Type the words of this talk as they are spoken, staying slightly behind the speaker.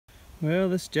Well,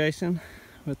 this is Jason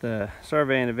with the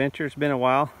Surveying Adventure. It's been a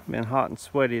while, been hot and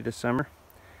sweaty this summer,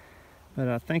 but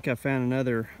I think I found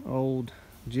another old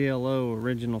GLO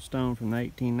original stone from the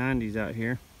 1890s out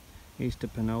here, East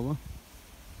of Panola.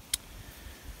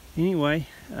 Anyway,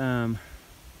 I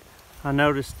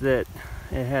noticed that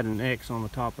it had an X on the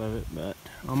top of it, but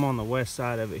I'm on the west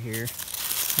side of it here,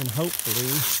 and hopefully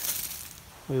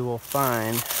we will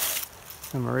find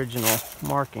some original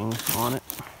markings on it.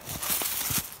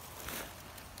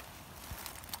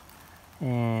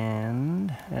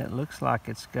 And it looks like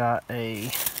it's got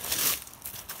a,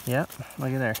 yep,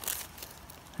 look at there.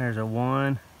 There's a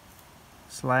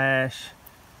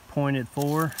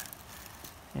 1/.4,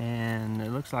 and it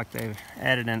looks like they've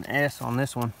added an S on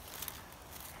this one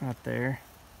right there.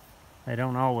 They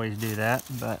don't always do that,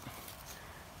 but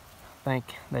I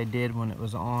think they did when it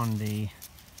was on the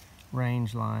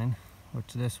range line,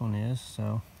 which this one is.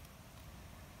 So,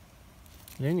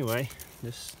 but anyway,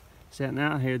 just sitting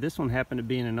out here. This one happened to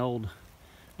be in an old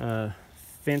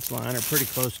fence line, or pretty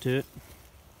close to it.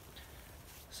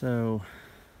 So,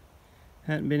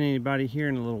 hadn't been anybody here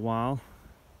in a little while.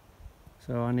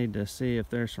 So I need to see if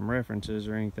there's some references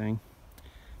or anything.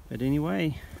 But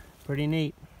anyway, pretty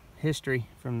neat. History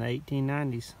from the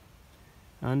 1890s.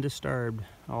 Undisturbed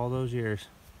all those years.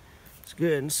 It's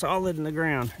good and solid in the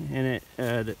ground. And it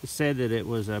said that it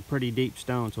was a pretty deep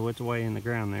stone, so it's way in the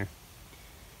ground there.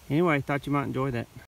 Anyway, thought you might enjoy that.